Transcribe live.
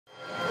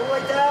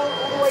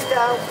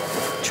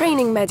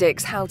Training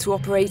medics how to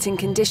operate in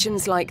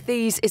conditions like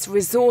these is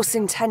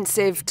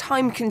resource-intensive,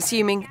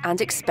 time-consuming and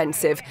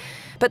expensive.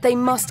 But they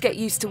must get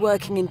used to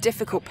working in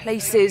difficult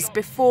places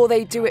before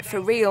they do it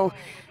for real.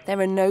 There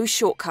are no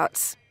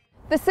shortcuts.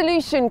 The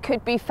solution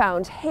could be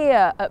found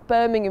here at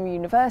Birmingham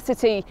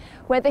University,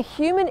 where the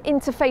Human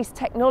Interface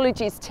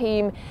Technologies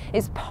team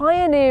is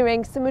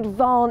pioneering some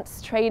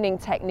advanced training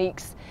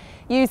techniques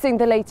using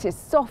the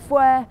latest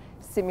software,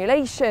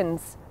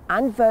 simulations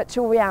and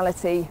virtual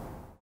reality.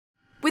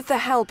 With the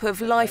help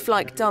of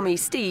lifelike dummy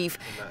Steve,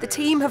 the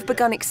team have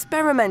begun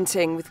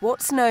experimenting with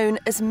what's known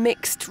as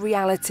mixed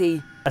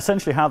reality.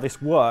 Essentially how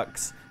this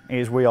works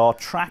is we are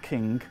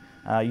tracking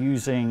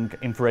using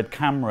infrared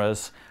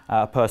cameras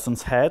a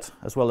person's head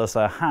as well as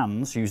their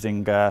hands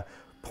using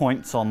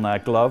points on their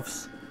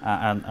gloves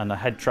and a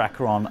head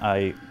tracker on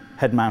a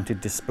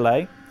head-mounted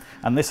display.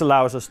 And this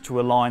allows us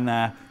to align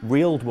their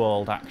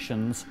real-world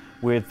actions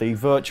with the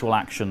virtual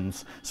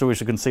actions. So as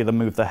you can see, they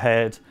move the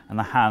head and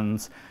the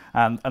hands,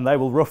 and they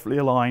will roughly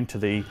align to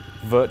the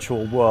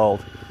virtual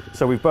world.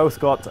 So we've both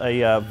got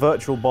a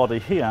virtual body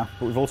here,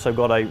 but we've also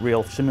got a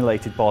real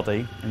simulated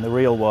body in the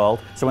real world.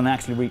 So when they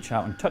actually reach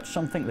out and touch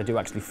something, they do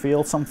actually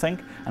feel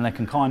something, and they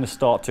can kind of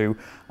start to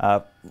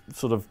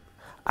sort of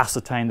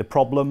ascertain the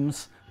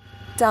problems.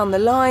 Down the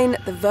line,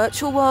 the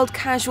virtual world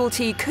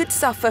casualty could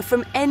suffer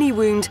from any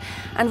wound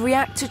and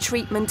react to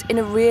treatment in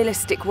a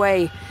realistic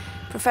way.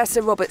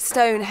 Professor Robert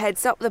Stone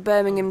heads up the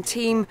Birmingham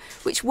team,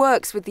 which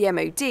works with the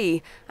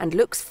MOD and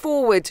looks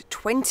forward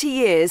 20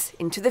 years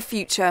into the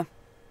future.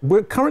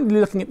 We're currently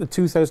looking at the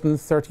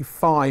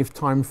 2035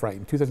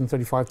 timeframe,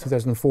 2035,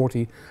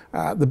 2040.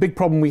 The big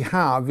problem we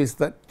have is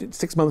that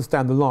 6 months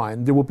down the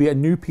line, there will be a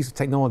new piece of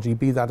technology,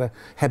 be that a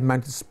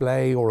head-mounted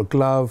display or a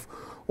glove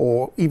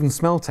or even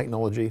smell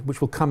technology, which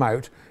will come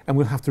out, and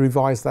we'll have to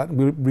revise that, and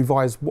we'll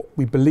revise what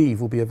we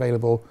believe will be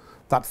available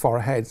that far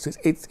ahead. So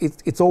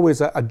it's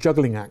always a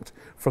juggling act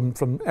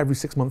from every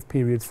 6 month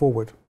period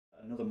forward.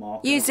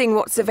 Using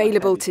what's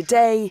available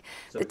today,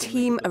 the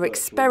team are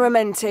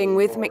experimenting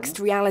with mixed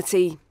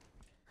reality.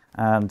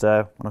 And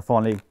when I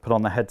finally put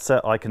on the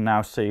headset, I can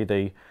now see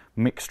the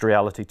mixed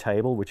reality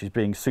table, which is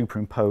being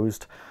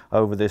superimposed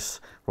over this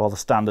rather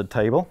standard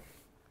table.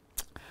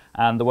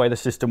 And the way the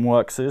system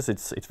works is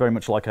it's very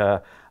much like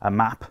a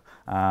map,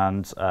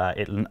 and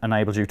it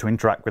enables you to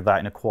interact with that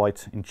in a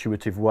quite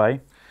intuitive way.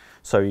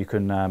 So you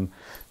can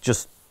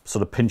just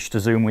sort of pinch to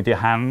zoom with your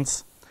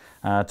hands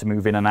to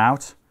move in and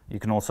out. You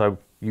can also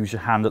use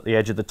your hand at the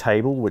edge of the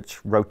table, which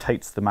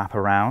rotates the map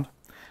around.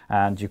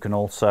 And you can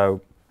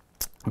also,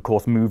 of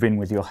course, move in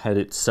with your head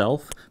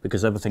itself,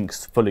 because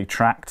everything's fully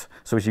tracked.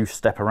 So as you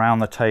step around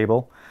the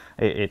table,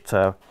 it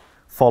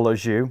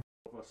follows you.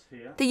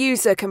 The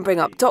user can bring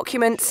up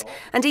documents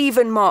and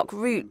even mark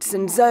routes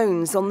and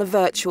zones on the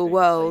virtual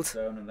world.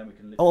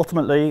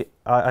 Ultimately,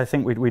 I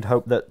think we'd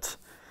hope that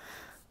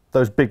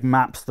those big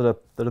maps that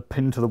are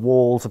pinned to the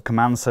walls of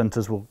command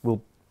centres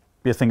will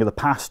be a thing of the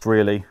past,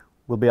 really.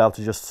 We'll be able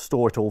to just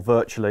store it all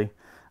virtually,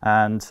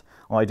 and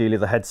ideally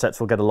the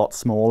headsets will get a lot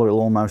smaller. It'll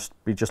almost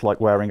be just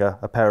like wearing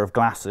a pair of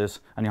glasses,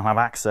 and you'll have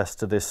access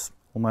to this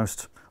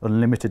almost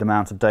unlimited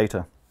amount of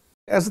data.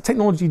 As the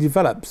technology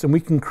develops and we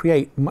can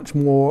create much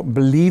more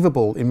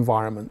believable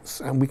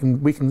environments, and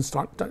we can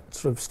start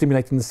sort of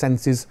stimulating the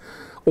senses,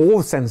 all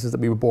the senses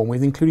that we were born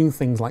with, including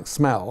things like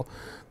smell,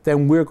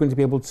 then we're going to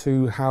be able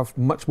to have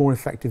much more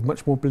effective,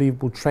 much more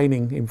believable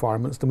training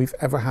environments than we've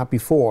ever had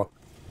before.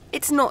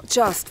 It's not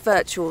just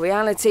virtual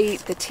reality.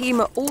 The team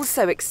are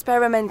also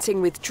experimenting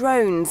with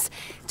drones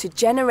to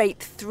generate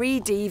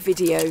 3D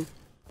video.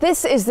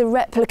 This is the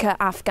replica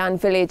Afghan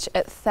village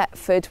at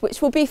Thetford,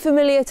 which will be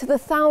familiar to the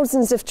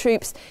thousands of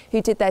troops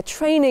who did their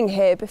training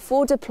here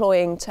before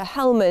deploying to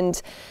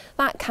Helmand.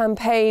 That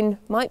campaign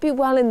might be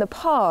well in the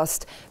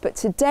past, but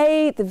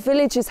today the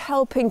village is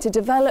helping to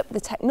develop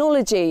the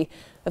technology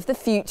of the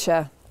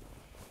future.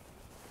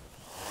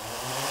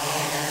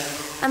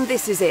 And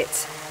this is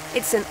it.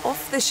 It's an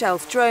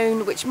off-the-shelf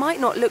drone which might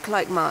not look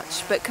like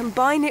much, but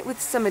combine it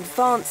with some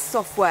advanced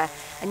software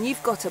and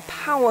you've got a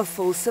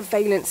powerful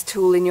surveillance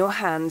tool in your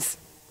hands.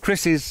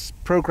 Chris is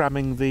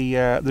programming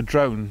the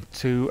drone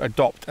to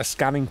adopt a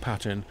scanning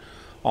pattern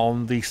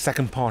on the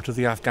second part of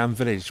the Afghan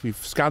village. We've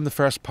scanned the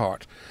first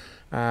part,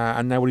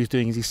 and now what he's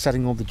doing is he's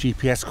setting all the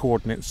GPS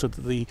coordinates so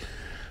that the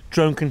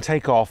drone can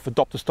take off,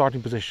 adopt a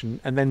starting position,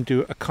 and then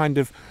do a kind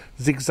of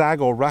zigzag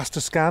or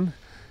raster scan.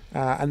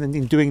 And then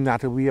in doing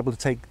that, it'll be able to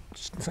take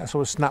sort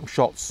of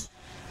snapshots.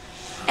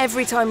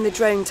 Every time the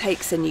drone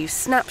takes a new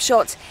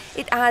snapshot,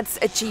 it adds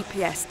a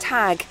GPS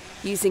tag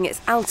using its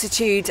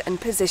altitude and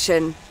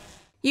position.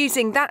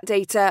 Using that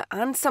data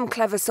and some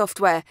clever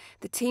software,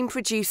 the team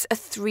produce a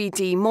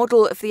 3D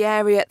model of the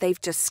area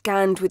they've just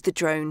scanned with the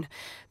drone.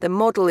 The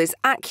model is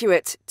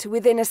accurate to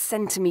within a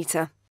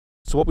centimetre.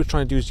 So what we're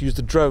trying to do is use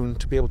the drone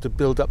to be able to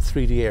build up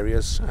 3D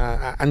areas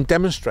and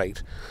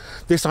demonstrate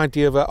this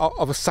idea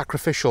of a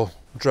sacrificial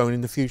drone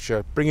in the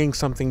future, bringing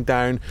something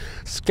down,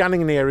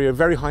 scanning an area at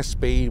very high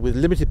speed with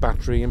limited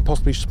battery and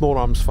possibly small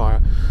arms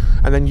fire,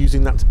 and then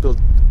using that to build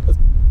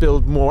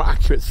build more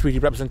accurate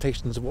 3D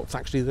representations of what's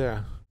actually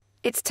there.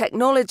 It's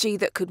technology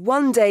that could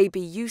one day be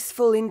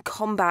useful in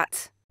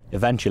combat.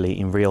 Eventually,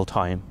 in real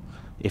time,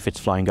 if it's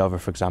flying over,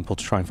 for example,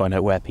 to try and find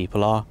out where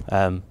people are,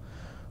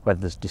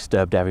 whether there's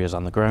disturbed areas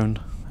on the ground,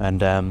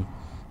 and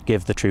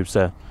give the troops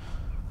a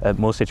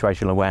more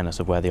situational awareness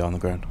of where they are on the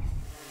ground.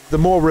 The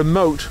more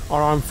remote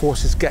our armed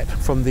forces get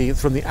from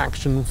the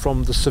action,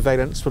 from the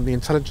surveillance, from the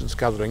intelligence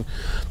gathering,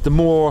 the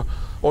more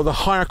or the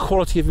higher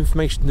quality of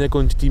information they're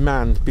going to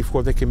demand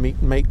before they can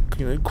make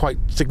quite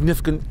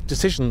significant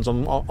decisions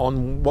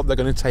on what they're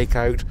going to take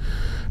out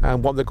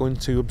and what they're going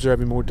to observe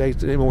in more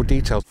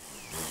detail.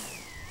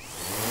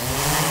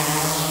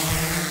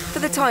 For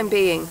the time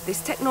being,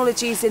 this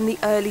technology is in the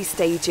early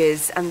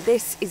stages, and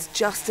this is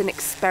just an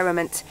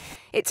experiment.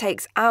 It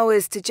takes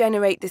hours to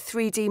generate the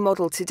 3D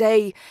model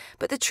today,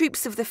 but the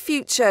troops of the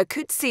future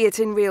could see it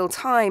in real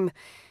time.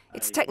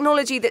 It's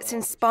technology that's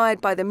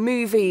inspired by the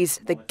movies,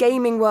 the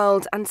gaming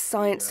world and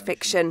science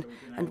fiction,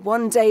 and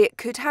one day it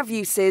could have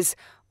uses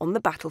on the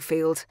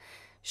battlefield.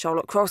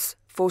 Charlotte Cross,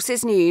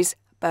 Forces News,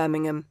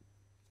 Birmingham.